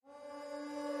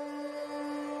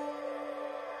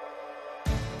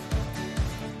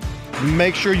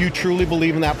make sure you truly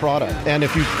believe in that product. And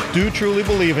if you do truly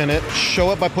believe in it,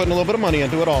 show it by putting a little bit of money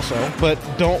into it also. But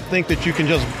don't think that you can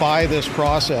just buy this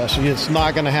process. It's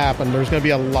not going to happen. There's going to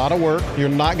be a lot of work. You're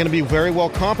not going to be very well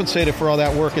compensated for all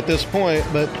that work at this point.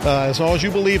 But as long as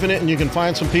you believe in it and you can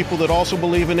find some people that also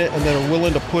believe in it and that are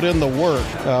willing to put in the work,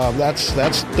 that's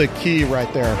the key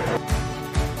right there.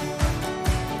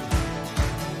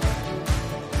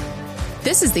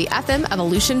 This is the FM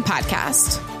Evolution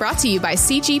Podcast, brought to you by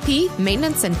CGP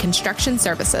Maintenance and Construction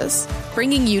Services,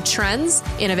 bringing you trends,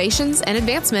 innovations, and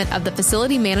advancement of the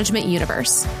facility management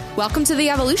universe. Welcome to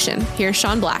the Evolution. Here's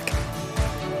Sean Black.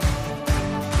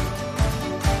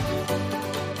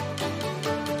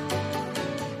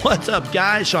 What's up,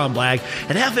 guys? Sean Black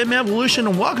at FM Evolution,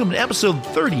 and welcome to episode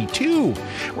 32.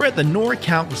 We're at the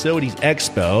NorCal Facilities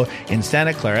Expo in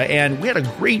Santa Clara, and we had a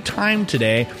great time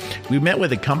today. We met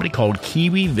with a company called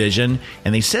Kiwi Vision,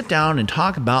 and they sit down and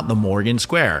talk about the Morgan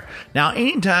Square. Now,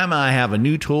 anytime I have a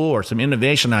new tool or some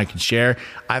innovation I can share,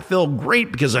 I feel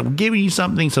great because I'm giving you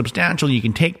something substantial you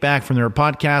can take back from their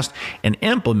podcast and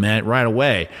implement right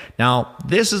away. Now,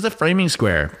 this is the framing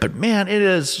square, but man, it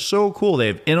is so cool.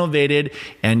 They've innovated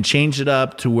and changed it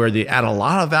up to where they add a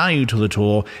lot of value to the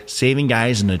tool, saving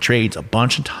guys in the trades a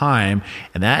bunch of time,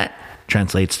 and that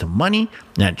translates to money,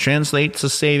 and that translates to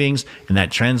savings, and that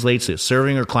translates to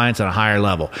serving our clients at a higher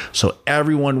level. So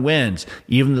everyone wins.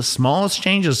 Even the smallest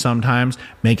changes sometimes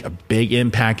make a big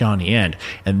impact on the end.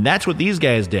 And that's what these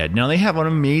guys did. Now, they have an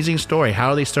amazing story,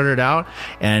 how they started out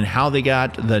and how they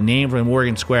got the name from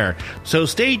Morgan Square. So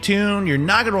stay tuned. You're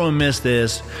not going to miss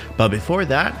this. But before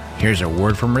that, here's a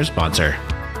word from our sponsor.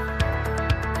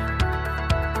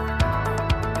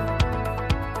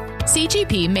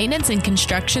 CGP Maintenance and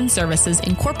Construction Services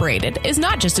Incorporated is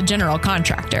not just a general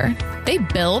contractor. They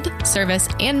build, service,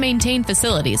 and maintain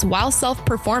facilities while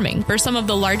self-performing for some of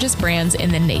the largest brands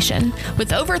in the nation.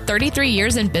 With over 33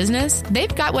 years in business,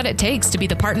 they've got what it takes to be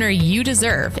the partner you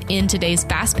deserve in today's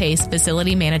fast-paced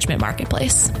facility management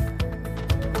marketplace.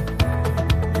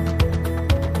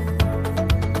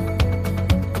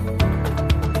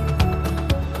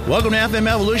 Welcome to FM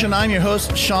Evolution. I'm your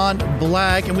host, Sean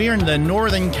Black, and we are in the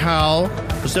Northern Cal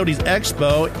Facilities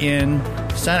Expo in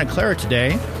Santa Clara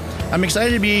today. I'm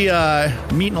excited to be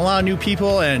meeting a lot of new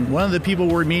people, and one of the people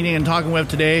we're meeting and talking with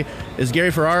today is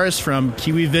Gary Ferraris from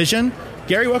Kiwi Vision.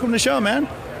 Gary, welcome to the show, man.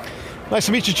 Nice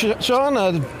to meet you,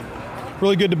 Sean.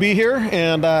 Really good to be here,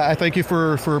 and I thank you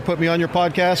for putting me on your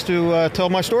podcast to tell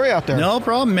my story out there. No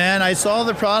problem, man. I saw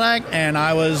the product, and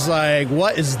I was like,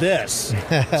 what is this?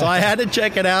 So I had to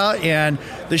check it out, and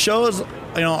the show is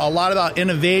a lot about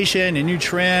innovation and new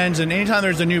trends, and anytime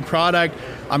there's a new product,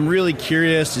 I'm really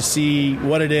curious to see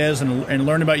what it is and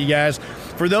learn about you guys.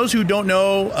 For those who don't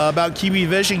know about Kiwi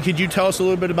Vision, could you tell us a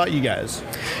little bit about you guys?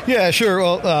 Yeah, sure.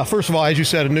 Well, first of all, as you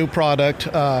said, a new product.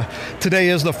 Today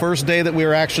is the first day that we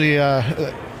are actually,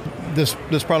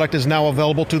 this product is now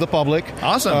available to the public.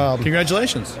 Awesome.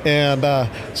 Congratulations. And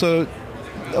so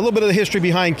a little bit of the history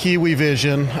behind Kiwi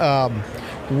Vision.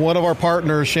 One of our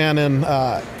partners, Shannon,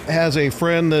 has a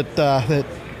friend that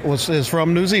is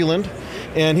from New Zealand,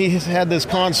 and he has had this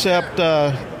concept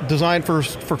designed for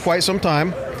quite some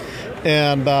time.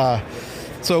 And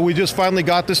so we just finally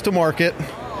got this to market.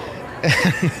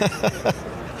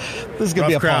 This is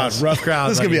going to be a pause. Rough crowd.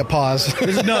 This is going to be a pause.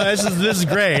 This is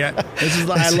great.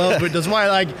 I love it. That's why I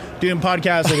like doing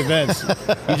podcasts at events.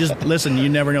 You just listen. You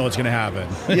never know what's going to happen.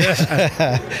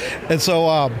 And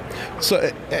so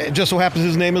it just so happens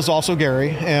his name is also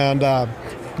Gary, and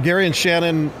Gary and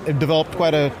Shannon developed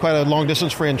quite a long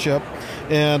distance friendship.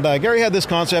 And Gary had this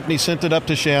concept, and he sent it up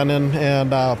to Shannon.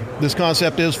 And this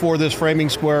concept is for this framing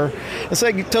square. And so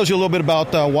it tells you a little bit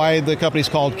about why the company's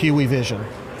called Kiwi Vision.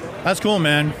 That's cool,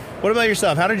 man. What about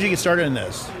yourself? How did you get started in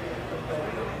this?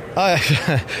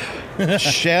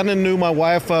 Shannon knew my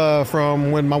wife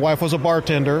from when my wife was a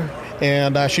bartender,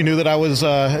 and she knew that I was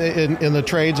in the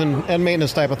trades and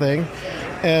maintenance type of thing.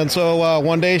 And so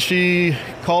one day she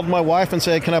called my wife and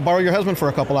said, "Can I borrow your husband for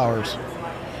a couple hours?"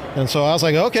 And so I was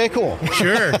like, okay, cool.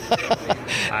 Sure.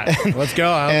 Let's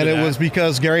go. And it was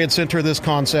because Gary had sent her this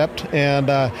concept,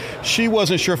 and she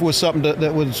wasn't sure if it was something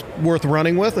that was worth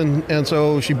running with. And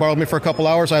so she borrowed me for a couple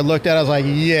hours. I looked at it, I was like,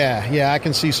 yeah, I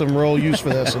can see some real use for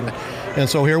this. And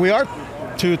so here we are,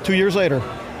 two years later.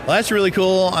 Well, that's really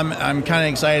cool. I'm kind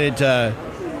of excited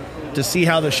to see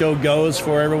how the show goes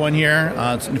for everyone here.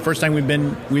 It's the first time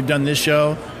we've done this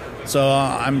show. So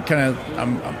I'm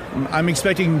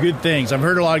expecting good things. I've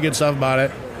heard a lot of good stuff about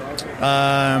it.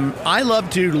 I love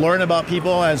to learn about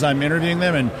people as I'm interviewing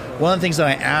them, and one of the things that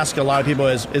I ask a lot of people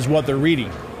is what they're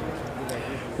reading.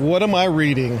 What am I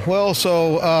reading? Well,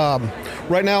 so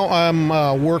Right now, I'm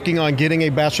working on getting a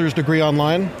bachelor's degree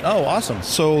online. Oh, awesome.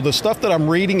 So the stuff that I'm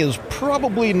reading is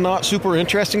probably not super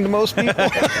interesting to most people,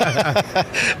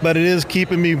 but it is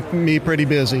keeping me pretty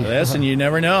busy. Listen, you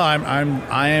never know.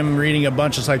 I am reading a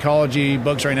bunch of psychology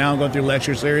books right now. I'm going through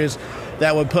lecture series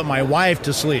that would put my wife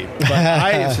to sleep.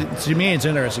 But to me, it's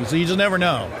interesting. So you just never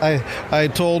know. I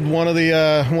told one of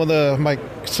my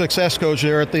success coach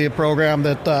there at the program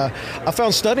that I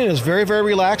found studying is very, very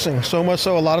relaxing. So much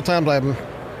so, a lot of times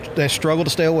I struggle to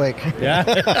stay awake. Yeah.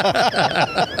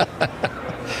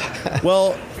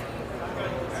 Well,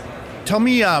 tell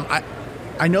me.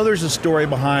 I know there's a story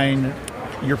behind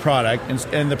your product,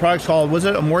 and the product's called, was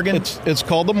it a Morgan? It's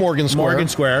called the Morgan Square. Morgan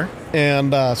Square.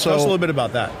 And tell us a little bit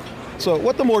about that. So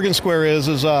what the Morgan Square is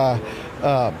it's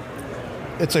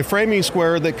a framing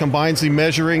square that combines the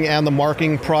measuring and the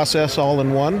marking process all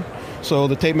in one. So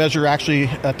the tape measure actually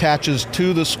attaches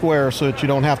to the square so that you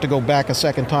don't have to go back a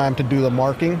second time to do the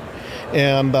marking.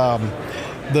 And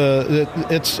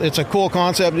it's a cool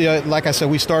concept. Like I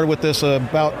said, we started with this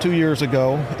about 2 years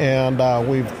ago, and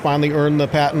we've finally earned the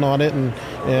patent on it,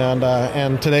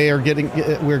 and today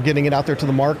we're getting it out there to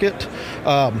the market.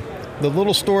 The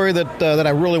little story that I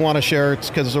really want to share,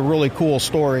 because it's a really cool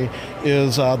story,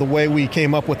 is the way we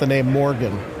came up with the name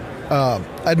Morgan.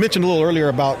 I'd mentioned a little earlier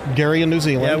about Gary in New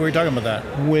Zealand. Yeah, we were talking about that.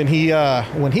 When he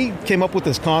came up with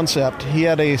this concept, he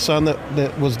had a son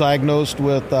that was diagnosed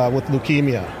with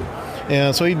leukemia.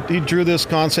 And so he drew this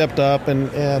concept up,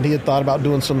 and he had thought about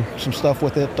doing some stuff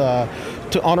with it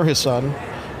to honor his son.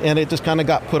 And it just kind of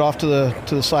got put off to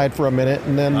the side for a minute.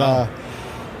 And then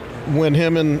when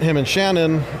him and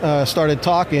Shannon started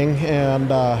talking,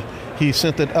 and he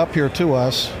sent it up here to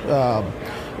us,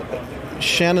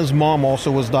 Shannon's mom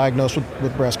also was diagnosed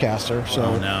with breast cancer.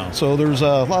 So, so there's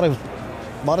a lot of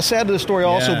sad to the story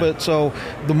also. But so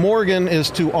the Morgan is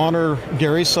to honor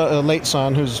Gary's late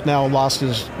son, who's now lost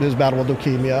his battle with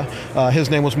leukemia. His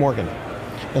name was Morgan,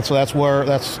 and so that's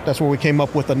where we came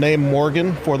up with the name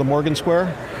Morgan for the Morgan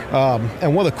Square.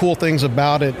 And one of the cool things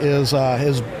about it is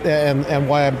and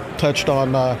why I touched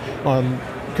on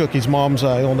Cookie's mom's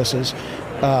illnesses.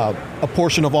 A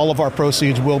portion of all of our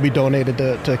proceeds will be donated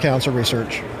to cancer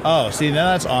research. Oh, see,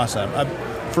 that's awesome.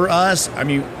 For us, I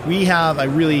mean, we have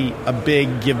a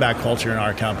big give back culture in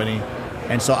our company.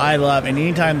 And so I love, and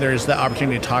anytime there's the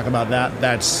opportunity to talk about that,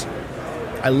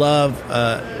 I love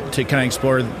to kind of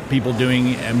explore people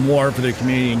doing more for their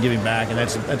community and giving back. And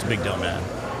that's a big deal, man.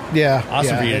 Yeah.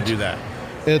 Awesome for you to do that.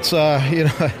 It's,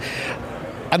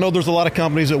 I know there's a lot of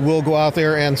companies that will go out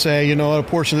there and say, a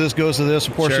portion of this goes to this,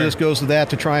 a portion of this goes to that,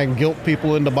 to try and guilt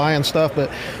people into buying stuff,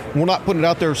 but we're not putting it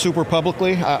out there super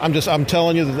publicly. I'm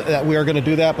telling you that we are going to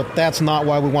do that, but that's not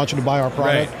why we want you to buy our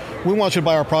product. Right. We want you to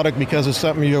buy our product because it's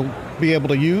something you'll be able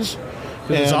to use.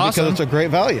 And it's awesome. Because it's a great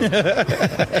value.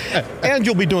 And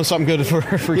you'll be doing something good for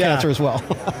cancer as well.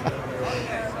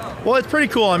 Well, it's pretty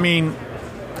cool. I mean,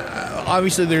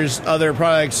 obviously there's other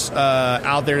products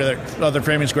out there, other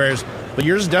framing squares, but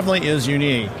yours definitely is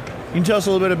unique. Can you tell us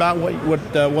a little bit about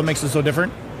what makes it so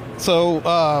different? So,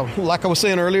 like I was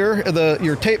saying earlier,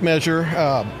 your tape measure,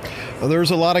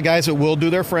 there's a lot of guys that will do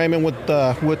their framing with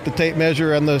the tape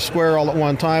measure and the square all at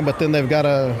one time, but then they've got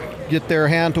to get their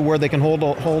hand to where they can hold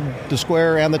the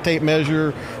square and the tape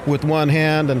measure with one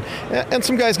hand, and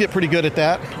some guys get pretty good at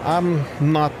that. I'm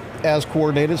not as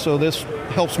coordinated, so this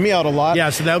helps me out a lot. Yeah,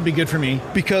 so that would be good for me.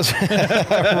 Because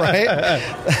right?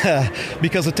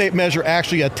 Because the tape measure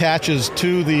actually attaches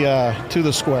to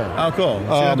the square. Oh, cool. So you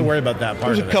don't have to worry about that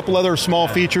part. There's a couple other small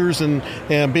features, and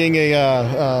being a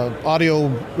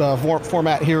audio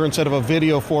format here instead of a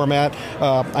video format,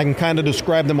 I can kind of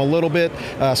describe them a little bit.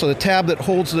 So the tab that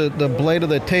holds the blade of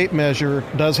the tape measure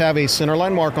does have a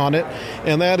centerline mark on it,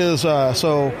 and that is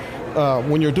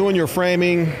when you're doing your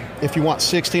framing, if you want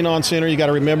 16 on center, you got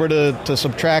to remember to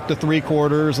subtract the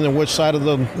 3/4, and then which side of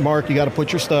the mark you got to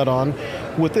put your stud on.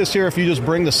 With this here, if you just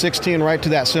bring the 16 right to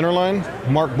that center line,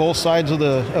 mark both sides of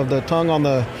the tongue on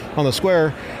the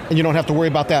square, and you don't have to worry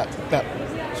about that.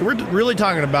 So we're really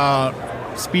talking about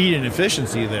speed and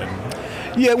efficiency then.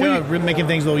 Yeah, we're making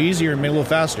things a little easier and make it a little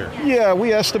faster. Yeah,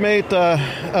 we estimate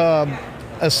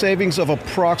a savings of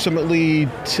approximately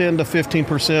 10 to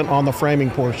 15% on the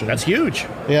framing portion. That's huge.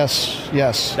 Yes.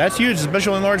 That's huge,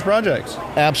 especially in large projects.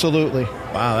 Absolutely.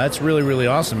 Wow, that's really, really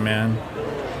awesome, man.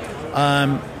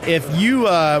 If you,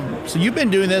 so you've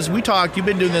been doing this, you've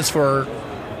been doing this for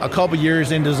a couple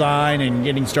years in design and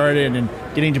getting started and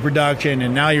getting to production,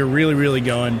 and now you're really, really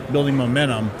building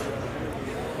momentum.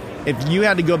 If you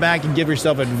had to go back and give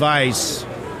yourself advice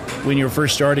when you were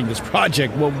first starting this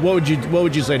project, what would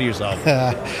you say to yourself?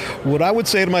 What I would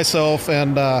say to myself,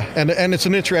 and it's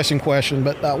an interesting question,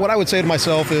 but what I would say to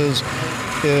myself is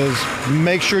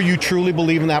make sure you truly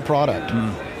believe in that product.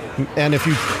 And if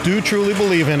you do truly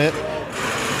believe in it,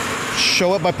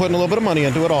 show it by putting a little bit of money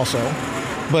into it also.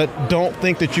 But don't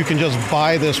think that you can just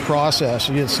buy this process.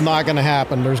 It's not going to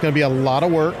happen. There's going to be a lot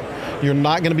of work. You're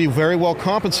not going to be very well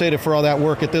compensated for all that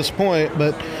work at this point,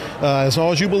 but as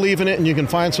long as you believe in it and you can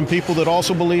find some people that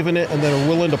also believe in it and that are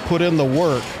willing to put in the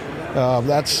work,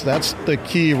 that's the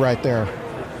key right there.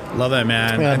 Love that,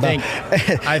 man. And,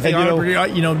 I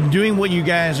think doing what you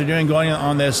guys are doing, going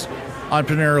on this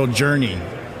entrepreneurial journey,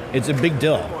 it's a big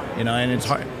deal, and it's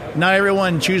hard. Not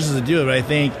everyone chooses to do it, but I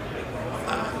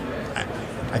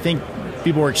think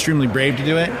people are extremely brave to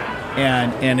do it,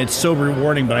 and it's so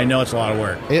rewarding. But I know it's a lot of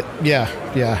work.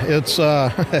 It's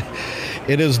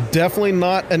it is definitely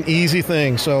not an easy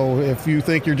thing. So if you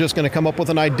think you're just going to come up with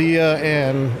an idea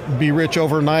and be rich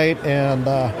overnight, and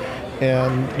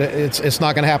it's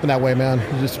not going to happen that way, man.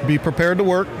 Just be prepared to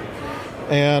work,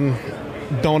 and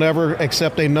don't ever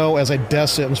accept a no as a death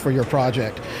sentence for your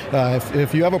project.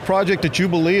 If you have a project that you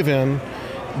believe in,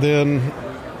 then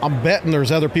I'm betting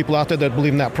there's other people out there that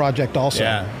believe in that project also.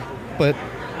 Yeah. But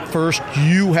first,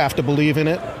 you have to believe in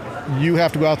it. You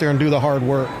have to go out there and do the hard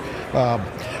work.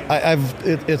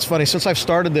 It's funny, since I've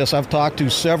started this, I've talked to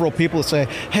several people that say,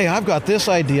 hey, I've got this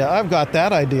idea, I've got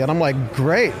that idea. And I'm like,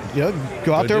 great,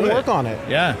 go out there and work on it.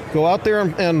 Yeah. Go out there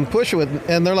and push it.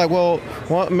 And they're like, well,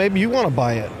 maybe you want to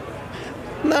buy it.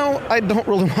 No, I don't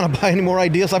really want to buy any more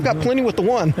ideas. I've got plenty with the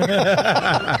one. But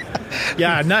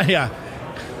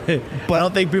I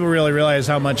don't think people really realize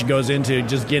how much goes into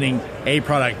just getting a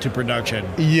product to production.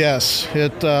 Yes,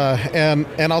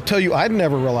 and I'll tell you, I'd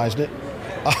never realized it.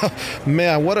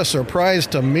 Man, what a surprise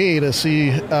to me to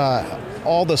see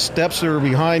all the steps that are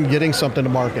behind getting something to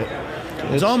market.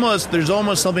 There's almost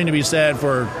something to be said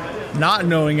for not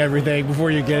knowing everything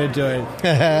before you get into it.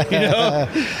 Yeah.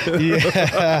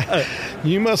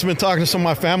 You must have been talking to some of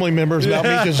my family members about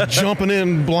me just jumping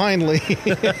in blindly.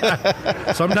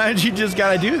 Sometimes you just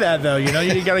got to do that, though. You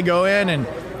got to go in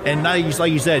and not,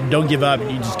 like you said, don't give up.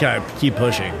 You just got to keep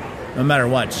pushing. No matter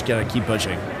what, just got to keep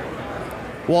pushing.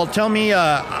 Well, tell me,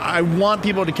 I want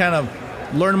people to kind of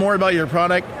learn more about your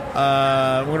product.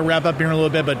 We're going to wrap up here in a little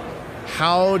bit, but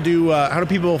how do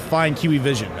people find Kiwi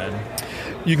Vision, man?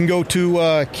 You can go to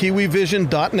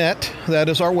kiwivision.net. That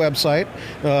is our website.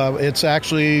 It's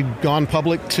actually gone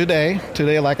public today.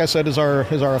 Today, like I said, is our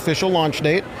official launch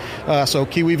date. So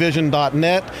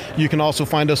kiwivision.net. You can also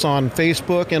find us on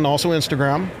Facebook and also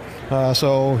Instagram.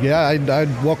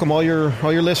 I'd welcome all your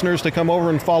listeners to come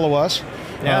over and follow us.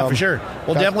 Yeah, for sure.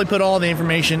 We'll definitely put all the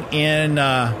information in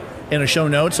a show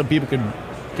notes so people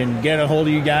can get a hold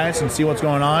of you guys and see what's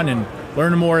going on and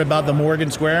learn more about the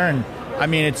Morgan Square. And I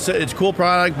mean, it's a cool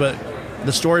product, but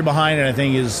the story behind it, I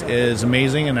think, is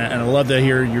amazing, and I love to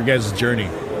hear your guys' journey.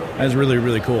 That's really,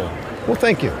 really cool. Well,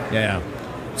 thank you. Yeah.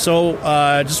 So,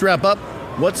 just to wrap up,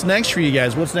 what's next for you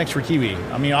guys? What's next for Kiwi?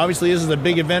 I mean, obviously, this is a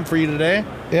big event for you today.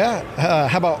 Yeah.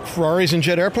 How about Ferraris and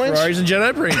jet airplanes? Ferraris and jet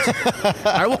airplanes.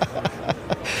 I will.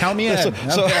 Count me in.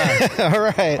 So, all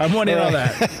right. I'm one in on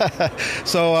that.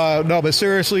 So, no, but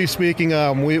seriously speaking,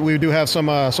 we do have some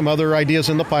other ideas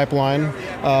in the pipeline.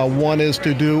 One is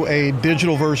to do a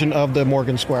digital version of the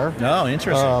Morgan Square. Oh,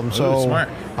 interesting. So smart.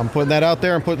 I'm putting that out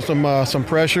there and putting some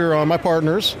pressure on my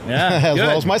partners, as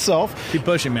well as myself. Keep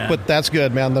pushing, man. But that's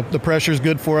good, man. The pressure is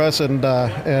good for us, and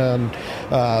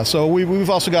so we've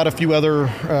also got a few other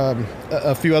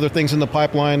things in the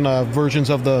pipeline, versions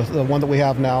of the one that we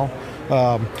have now.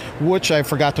 Which I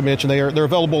forgot to mention, they're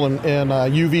available in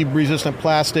UV resistant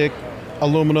plastic,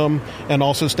 aluminum, and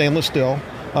also stainless steel.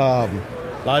 A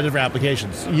lot of different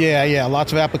applications. Yeah,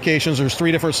 lots of applications. There's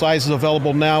 3 different sizes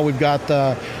available now. We've got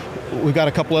a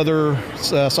couple other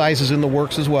sizes in the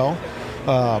works as well.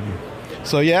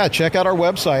 So yeah, check out our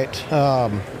website.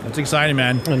 That's exciting,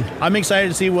 man. And I'm excited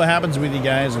to see what happens with you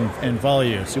guys and follow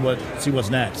you. See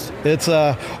what's next. It's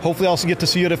hopefully I'll also get to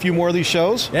see you at a few more of these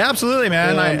shows. Yeah, absolutely,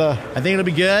 man. And, I think it'll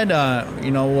be good.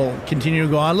 We'll continue to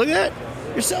go on. Look at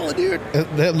that. You're selling, dude.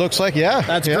 It looks like, yeah.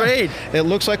 That's great. It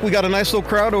looks like we got a nice little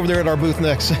crowd over there at our booth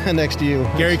next to you.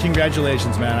 Gary,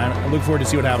 congratulations, man. I look forward to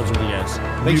see what happens with you guys.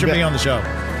 Thanks for being on the show.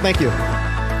 Thank you.